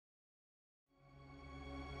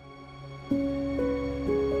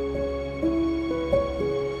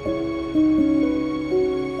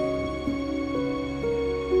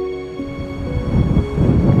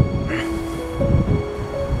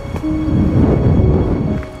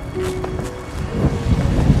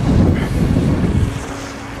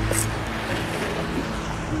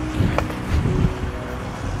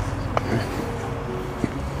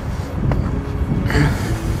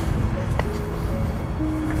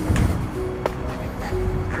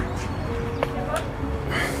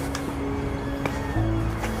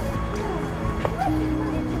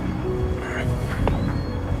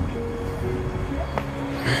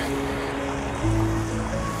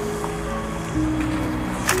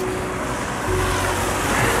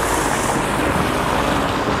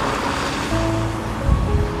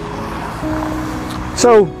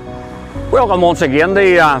So, welcome once again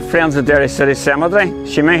to Friends of Derry City Cemetery.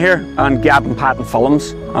 Seamus here and Gavin Patton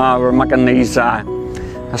Films. We're making these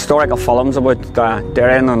historical films about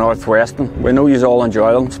Derry in the northwest, and we know you all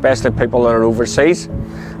enjoy them, especially people that are overseas.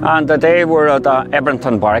 And today we're at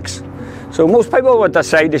Ebrington Barracks. So most people would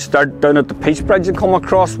decide to start down at the Peace Bridge and come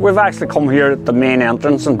across. We've actually come here at the main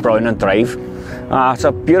entrance in Browning Drive. It's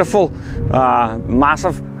a beautiful,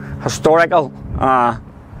 massive, historical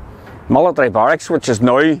military barracks, which is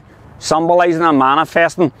now symbolising and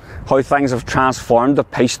manifesting how things have transformed the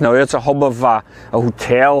peace now. It's a hub of a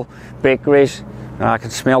hotel, bakeries. I can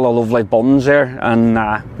smell the lovely buns there, and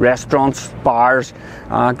restaurants, bars.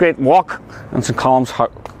 Great walk, and St Colum's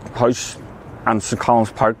House and St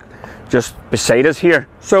Colum's Park just beside us here.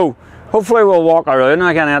 So hopefully we'll walk around and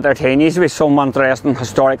I can entertain you with some interesting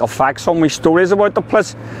historical facts, some wee stories about the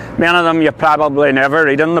place. Many of them you probably never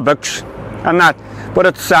read in the books and that, but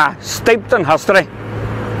it's steeped in history.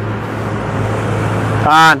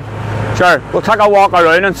 And sure, we'll take a walk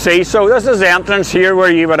around and see. So this is the entrance here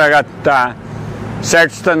where you would have got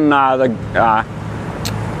searched and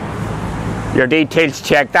your details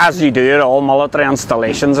checked, as you do at all military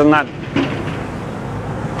installations and that.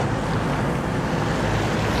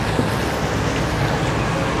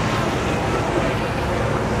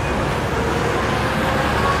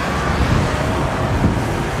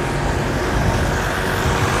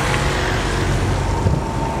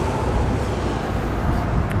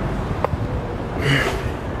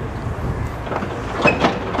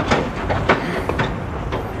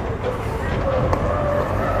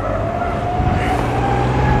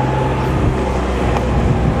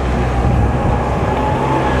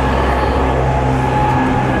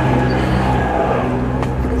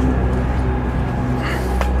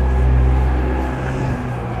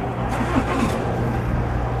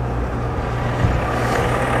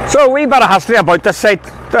 So a wee bit of history about this site.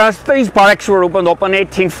 These barracks were opened up in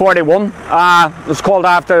 1841. It was called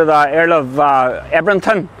after the Earl of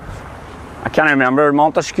Ebrington. I can't remember,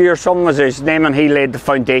 Montesquieu or something was his name, and he laid the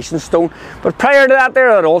foundation stone. But prior to that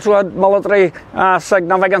there, it also had military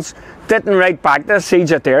significance, dating right back to the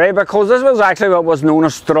siege of Derry, because this was actually what was known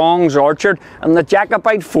as Strong's Orchard, and the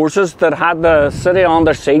Jacobite forces that had the city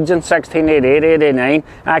under siege in 1688-89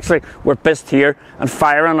 actually were based here and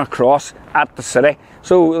firing across at the city.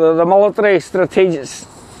 So the military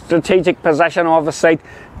strategic position of the site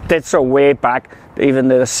dates our way back even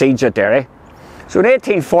to the siege of Derry. So in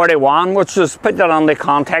 1841, which was, put that on the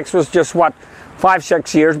context, was just what,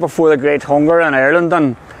 5-6 years before the Great Hunger in Ireland.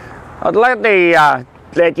 And I'd like to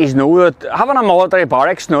let you know that having a military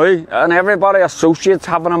barracks now, and everybody associates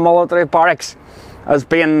having a military barracks as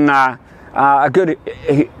being a good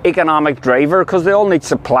economic driver, because they all need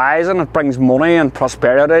supplies and it brings money and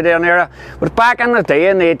prosperity to an area. But back in the day,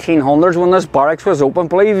 in the 1800s, when this barracks was open,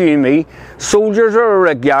 believe you me, soldiers were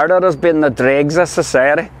regarded as being the dregs of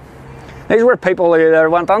society. These were people who either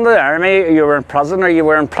went into the army, you were in prison, or you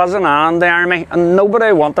were in prison and the army, and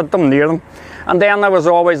nobody wanted them near them. And then there was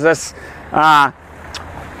always this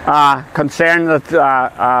concern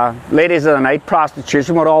that ladies of the night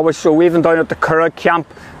prostitution would always, so even down at the Curragh camp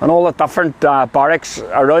and all the different barracks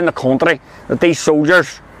around the country, that these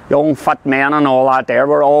soldiers, young fit men and all that there,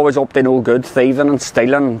 were always up to no good, thieving and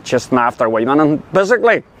stealing and chasing after women, and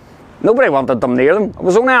basically nobody wanted them near them. It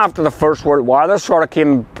was only after the First World War this sort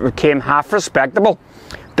of became half respectable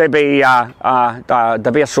to be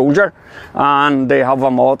a soldier and they have a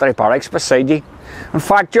military barracks beside you. In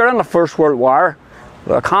fact, during the First World War,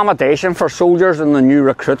 the accommodation for soldiers and the new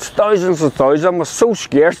recruits, thousands and thousands, was so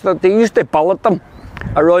scarce that they used to billet them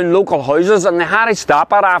around local houses, and they had to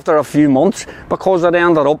stop it after a few months because it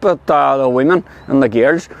ended up that the women and the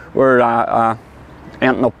girls were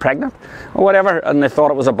ending up pregnant or whatever, and they thought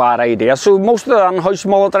it was a bad idea. So most of the in-house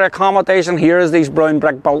military accommodation here is these brown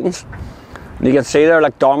brick buildings. And you can see they're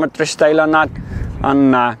like dormitory style and that.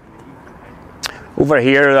 And over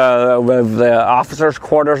here with the officers'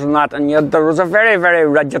 quarters and that, and yet there was a very, very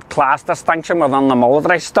rigid class distinction within the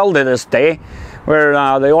military, still to this day, where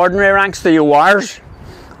the ordinary ranks, the URs,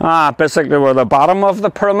 basically were the bottom of the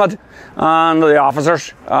pyramid, and the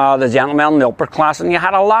officers, the gentlemen, the upper class. And you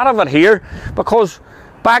had a lot of it here, because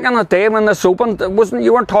back in the day when this opened,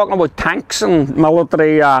 you weren't talking about tanks and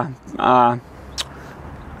military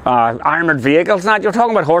armoured vehicles and that, you're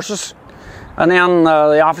talking about horses. And then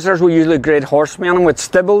the officers were usually great horsemen with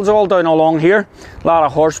stables all down along here, a lot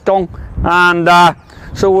of horse dung. And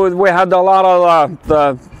so we had a lot of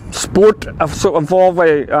the sport involved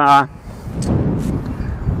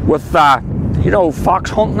with you know,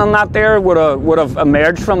 fox hunting and that there would have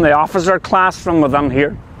emerged from the officer class from within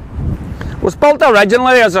here. It was built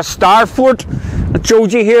originally as a star fort It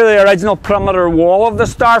shows you here the original perimeter wall of the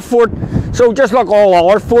Star Fort. So just like all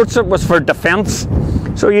other forts, it was for defence.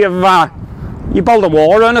 So you build a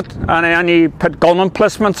wall around it, and then you put gun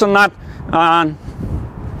emplacements in that, and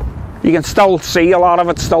you can still see a lot of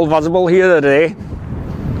it still visible here today.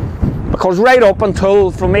 Because right up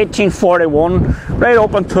until, from 1841, right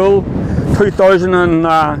up until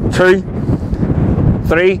 2002,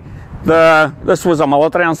 3, this was a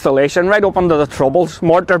military installation, right up into the Troubles.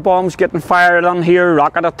 Mortar bombs getting fired on here,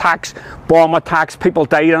 rocket attacks, bomb attacks, people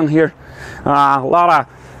died in here. A lot of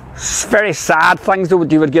very sad things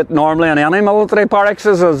that you would get normally in any military barracks,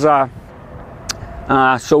 as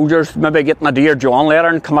soldiers maybe getting a Dear John letter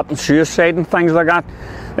and committing suicide and things like that.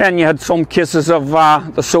 Then you had some cases of some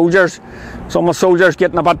of the soldiers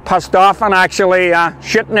getting a bit pissed off and actually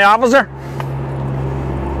shooting the officer.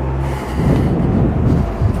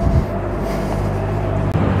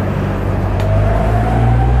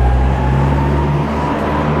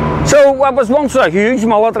 So it was once a huge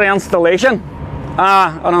military installation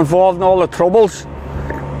and involved in all the Troubles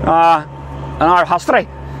in our history. It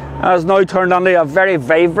has now turned into a very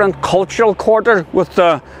vibrant cultural quarter with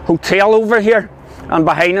the hotel over here. And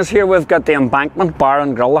behind us here we've got the Embankment Bar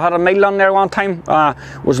and Grill. I had a meal on there one time,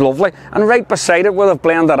 was lovely. And right beside it, where they've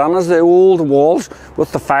blended in, is the old walls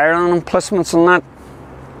with the firing emplacements and that.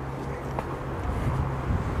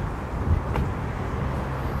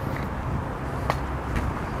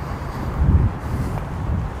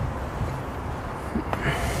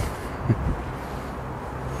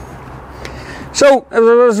 So it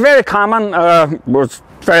was very common, was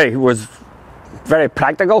very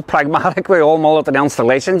practical, pragmatic with all military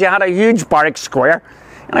installations. You had a huge barracks square.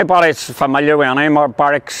 Anybody that's familiar with any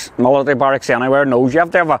military barracks anywhere knows you have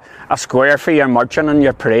to have a square for your marching and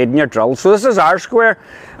your parade and your drill. So this is our square,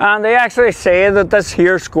 and they actually say that this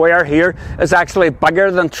here square here is actually bigger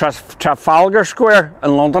than Trafalgar Square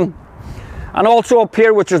in London. And also up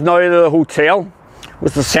here, which is now the hotel,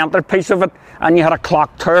 was the centrepiece of it, and you had a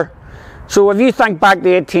clock tower. So if you think back to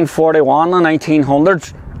 1841 and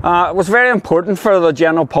 1900s, it was very important for the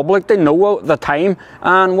general public to know the time,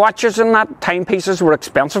 and watches and that timepieces were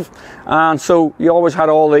expensive, and so you always had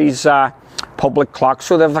all these public clocks.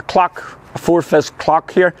 So they have a clock, a 4-fist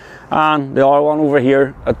clock here, and the other one over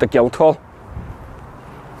here at the Guildhall.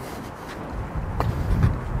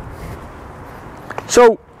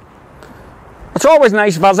 So it's always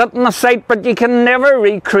nice visiting the site, but you can never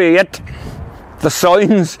recreate the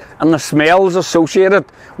sounds and the smells associated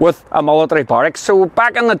with a military barracks. So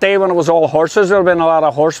back in the day when it was all horses, there would have been a lot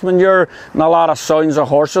of horse manure and a lot of sounds of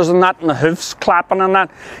horses and that, and the hoofs clapping and that.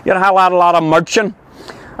 You'd have a lot of marching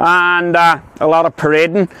and a lot of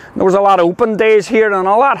parading. There was a lot of open days here, and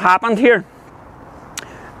a lot happened here.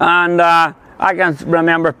 And I can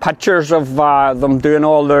remember pictures of them doing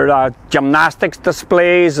all their gymnastics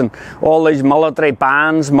displays and all these military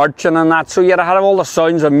bands marching and that. So you'd have all the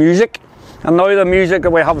sounds of music. And now the music that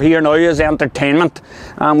we have here now is entertainment.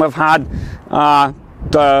 And we've had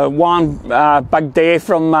the one big day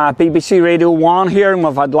from BBC Radio 1 here, and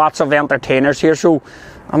we've had lots of entertainers here. So,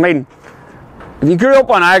 I mean, if you grew up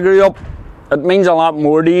when I grew up, it means a lot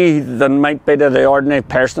more to you than might be to the ordinary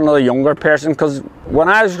person or the younger person. Because when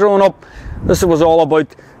I was growing up, this was all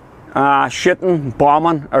about shooting,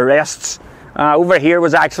 bombing, arrests. Over here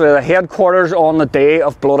was actually the headquarters on the day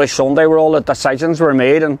of Bloody Sunday, where all the decisions were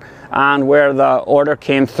made and where the order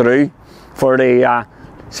came through for the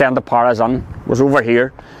send the paras in, was over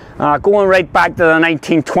here. Going right back to the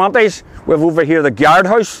 1920s, we have over here the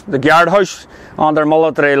guardhouse. The guardhouse, under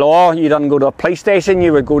military law, you didn't go to a police station,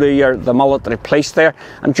 you would go to the military police there.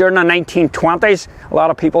 And during the 1920s, a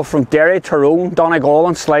lot of people from Derry, Tyrone, Donegal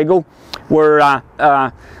and Sligo were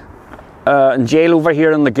in jail over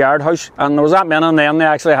here in the guardhouse, and there was that many of them. They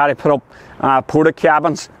actually had to put up porta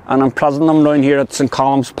cabins and imprison them down here at St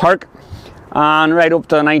Colum's Park. And right up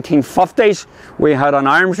to the 1950s, we had an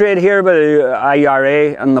arms raid here by the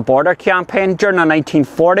IRA and the border campaign. During the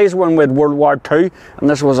 1940s, when we had World War II, and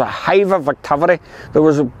this was a hive of activity, there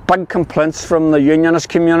was big complaints from the unionist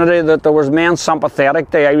community that there was men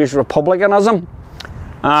sympathetic to Irish republicanism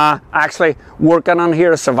actually working on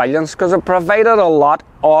here as civilians, because it provided a lot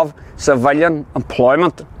of civilian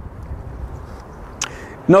employment.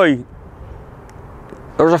 Now,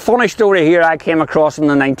 there was a funny story here I came across in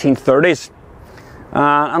the 1930s,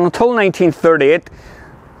 and until 1938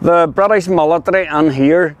 the British military in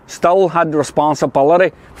here still had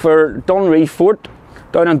responsibility for Dunree Fort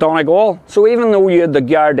down in Donegal. So even though you had the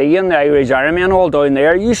Gardaí and the Irish Army and all down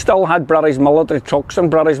there, you still had British military trucks and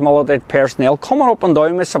British military personnel coming up and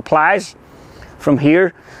down with supplies from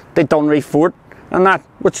here to Dunree Fort and that,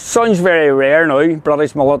 which sounds very rare now,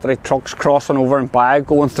 British military trucks crossing over and by,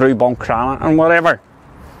 going through Buncrana and whatever.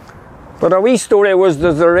 But a wee story was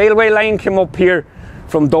that the railway line came up here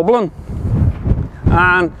from Dublin,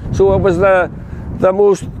 and so it was the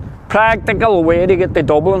most practical way to get to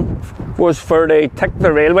Dublin was for to take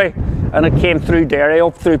the railway, and it came through Derry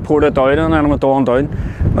up through Portadown and then went on down.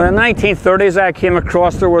 Well, in the 1930s I came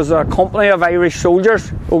across, there was a company of Irish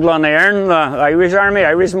soldiers, O'Glenairn, the Irish army,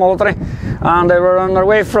 Irish military, and they were on their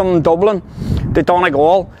way from Dublin to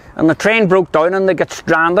Donegal, and the train broke down and they got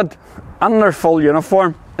stranded in their full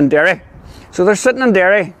uniform in Derry. So they're sitting in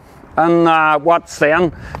Derry in what's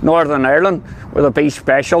then Northern Ireland, with the B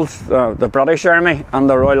Specials, the British Army and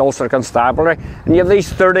the Royal Ulster Constabulary, and you have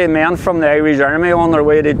these 30 men from the Irish Army on their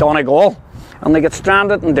way to Donegal, and they get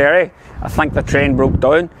stranded in Derry. I think the train broke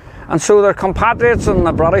down, and so their compatriots in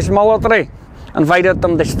the British military invited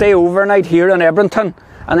them to stay overnight here in Ebrington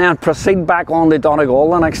and then proceed back on to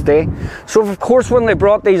Donegal the next day. So of course when they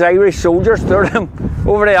brought these Irish soldiers over to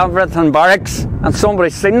Ebrington Barracks and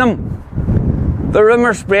somebody seen them, the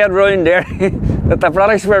rumour spread round there that the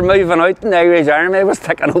British were moving out and the Irish Army was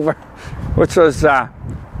taking over, which was a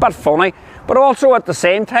bit funny. But also at the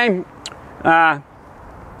same time,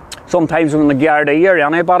 sometimes when the Gardaí or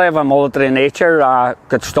anybody of a military nature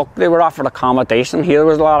got stuck, they were offered accommodation. Here there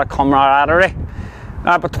was a lot of camaraderie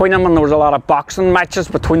between them, and there was a lot of boxing matches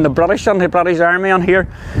between the British and the British Army on here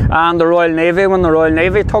and the Royal Navy when the Royal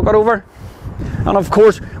Navy took it over. And of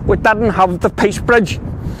course we didn't have the Peace Bridge,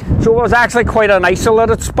 so it was actually quite an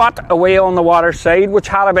isolated spot away on the water side, which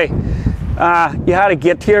had to be, you had to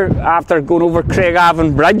get here after going over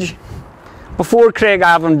Craigavon Bridge. Before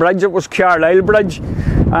Craigavon Bridge it was Carlisle Bridge,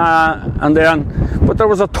 and then, but there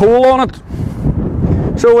was a toll on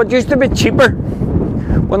it, so it used to be cheaper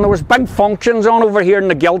when there was big functions on over here in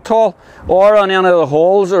the Guildhall or on any of the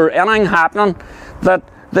halls or anything happening, that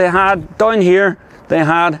they had down here, they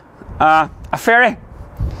had a ferry.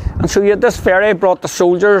 And so you had this ferry brought the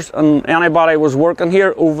soldiers and anybody was working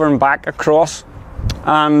here over and back across.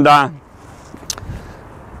 And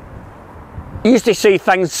you used to see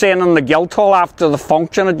things saying in the Guildhall after the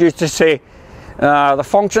function, it used to say the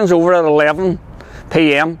function's over at 11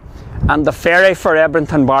 PM and the ferry for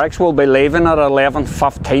Ebrington Barracks will be leaving at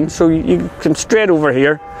 11:15. So you can straight over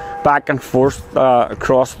here, back and forth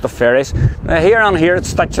across the ferries. Here and here it's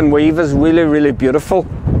Stitch and Weave is really, really beautiful.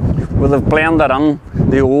 They've blended in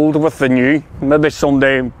the old with the new. Maybe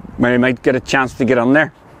someday we might get a chance to get in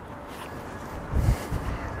there.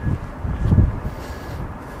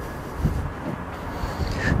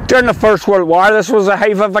 During the First World War this was a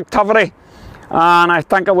hive of activity, and I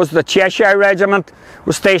think it was the Cheshire Regiment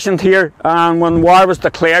was stationed here, and when war was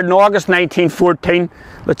declared in August 1914,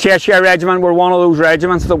 the Cheshire Regiment were one of those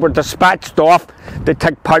regiments that were dispatched off to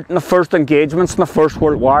take part in the first engagements in the First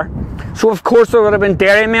World War. So of course there would have been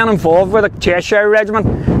Derry men involved with the Cheshire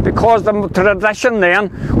Regiment, because the tradition then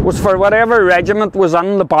was for whatever regiment was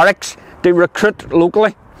in the barracks to recruit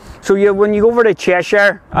locally. So when you go over to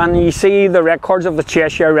Cheshire and you see the records of the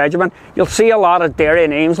Cheshire Regiment, you'll see a lot of Derry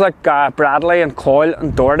names like Bradley and Coyle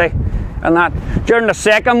and Doherty and that. During the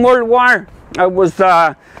Second World War, it was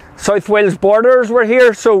the South Wales borders were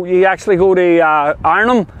here, so you actually go to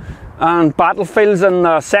Arnhem and battlefields in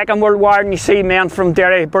the Second World War and you see men from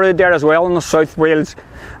Derry buried there as well in the South Wales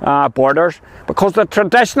borders, because the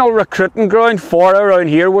traditional recruiting ground for around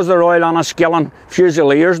here was the Royal Enniskillen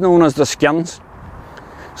Fusiliers, known as the Skins.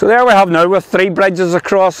 So there we have now with 3 bridges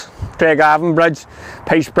across, Craigavon Bridge,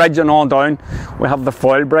 Peace Bridge and on down, we have the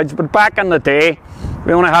Foyle Bridge. But back in the day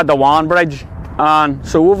we only had the one bridge, and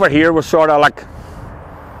so over here was sort of like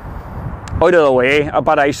out of the way, a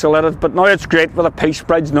bit isolated. But now it's great with the Peace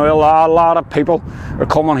Bridge. Now a lot of people are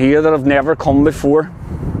coming here that have never come before.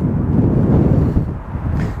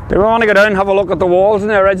 Do we want to go down and have a look at the walls and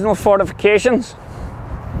the original fortifications?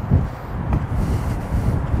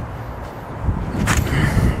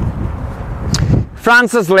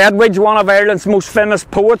 Francis Ledwidge, one of Ireland's most famous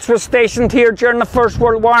poets, was stationed here during the First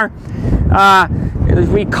World War. It was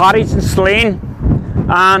a wee cottage in Slane,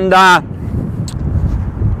 and I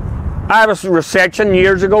was researching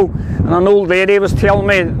years ago, and an old lady was telling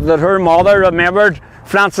me that her mother remembered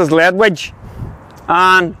Francis Ledwidge,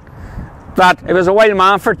 and that he was a wild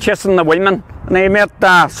man for chasing the women, and he met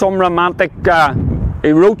some romantic,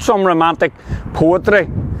 he wrote some romantic poetry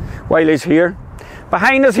while he's here.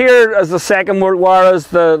 Behind us here is the Second World War, is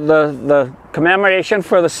the commemoration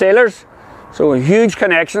for the sailors. So huge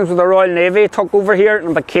connections with the Royal Navy took over here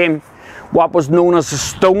and became what was known as a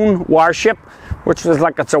stone warship, which was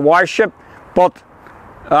like, it's a warship, but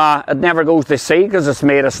it never goes to sea because it's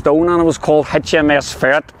made of stone, and it was called HMS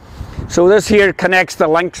Ferret. So this here connects the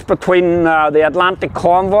links between the Atlantic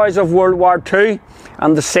convoys of World War II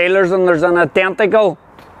and the sailors, and there's an identical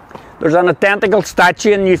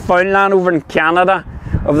statue in Newfoundland over in Canada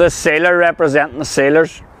of this sailor representing the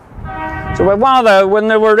sailors. So when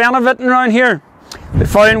they were renovating around here, they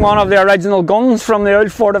found one of the original guns from the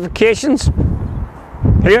old fortifications.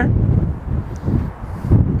 Here.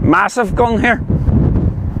 Massive gun here.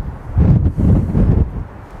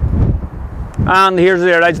 And here's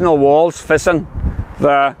the original walls facing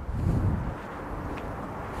the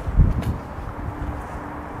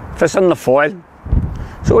foil.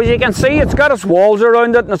 So as you can see, it's got its walls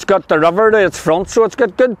around it, and it's got the river to its front, so it's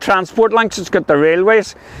got good transport links. It's got the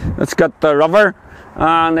railways, it's got the river,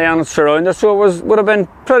 and then it's surrounded, so it would have been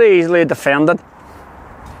pretty easily defended.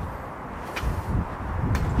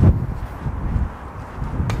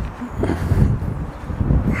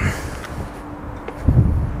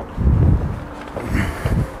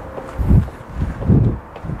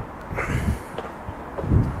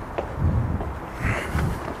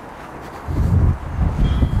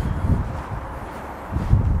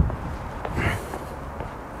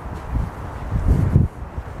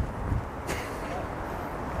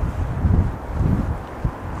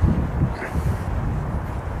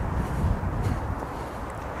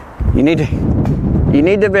 You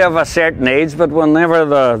need to be of a certain age, but whenever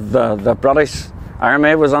the British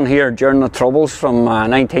Army was on here during the Troubles from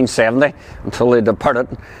 1970 until they departed,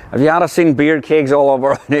 if you had seen beer kegs all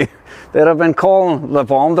over here, they'd have been calling the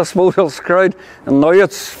bomb disposal crowd, and now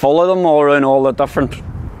it's full of them all around all the different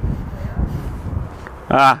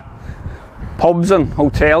pubs and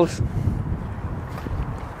hotels.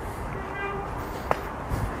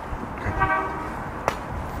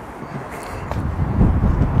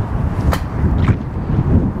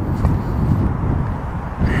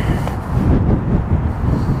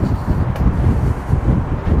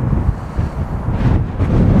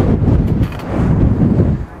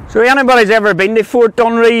 So if anybody's ever been to Fort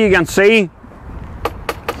Dunree, you can see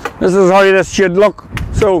this is how this should look.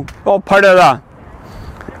 So all part of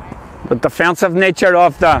the defensive nature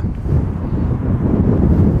of the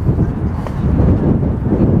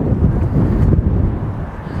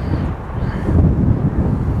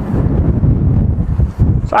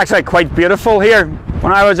it's actually quite beautiful here.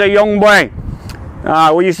 When I was a young boy,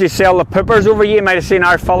 we used to sell the poopers over here. You might have seen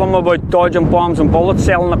our film about dodging bombs and bullets,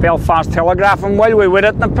 selling the Belfast Telegraph, and while we were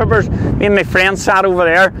at the poopers, me and my friends sat over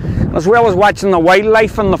there, as well as watching the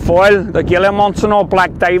wildlife in the foil, the guillemots and all,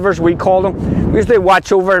 black divers we call them. We used to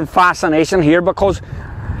watch over in fascination here, because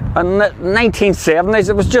in the 1970s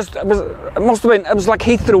it was like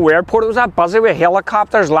Heathrow Airport. It was that busy with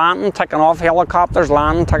helicopters landing, taking off, helicopters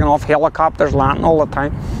landing, taking off, helicopters landing all the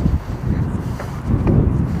time.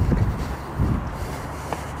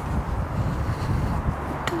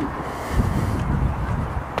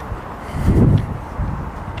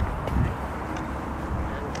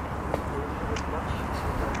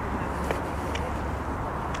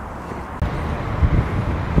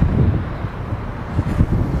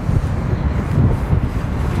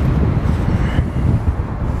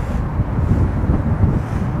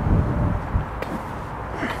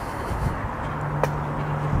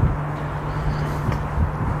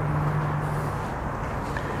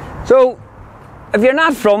 So, if you're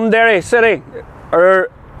not from Derry City, or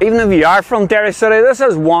even if you are from Derry City, this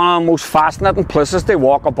is one of the most fascinating places to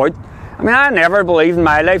walk about. I mean, I never believed in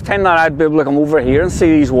my lifetime that I'd be able to come over here and see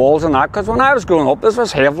these walls and that, because when I was growing up, this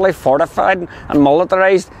was heavily fortified and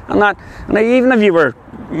militarised and that. And even if you were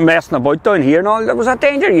messing about down here and all, there was a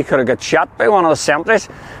danger you could have got shot by one of the sentries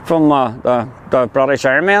from the British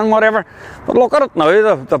Army and whatever. But look at it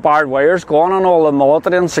now, the barbed wire's gone and all the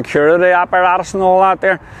military and security apparatus and all that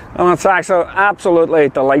there. And it's actually absolutely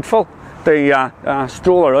delightful to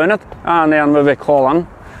stroll around it and then maybe call in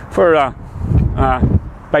for a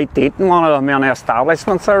bite to eat in one of the many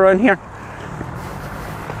establishments around here.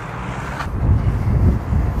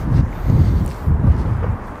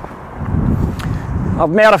 I've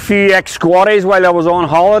met a few ex-squatties while I was on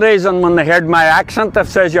holidays, and when they heard my accent, they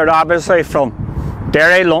says you're obviously from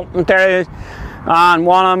Derry, Londonderry, and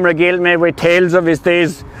one of them regaled me with tales of his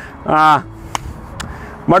days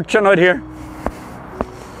marching out here.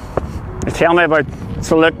 They tell me about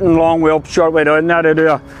saluting long way up, short way down there to do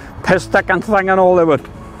a piss sticking thing and all that with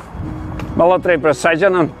military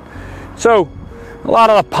precision, and so a lot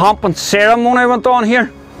of the pomp and ceremony went on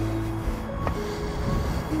here.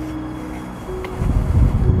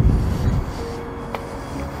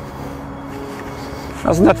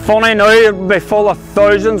 Isn't it funny now? It'll be full of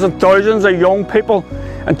thousands and thousands of young people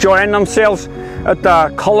enjoying themselves at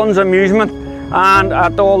the Cullen's amusement and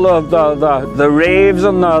at all the raves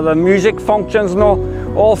and the music functions and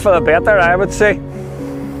all for the better, I would say.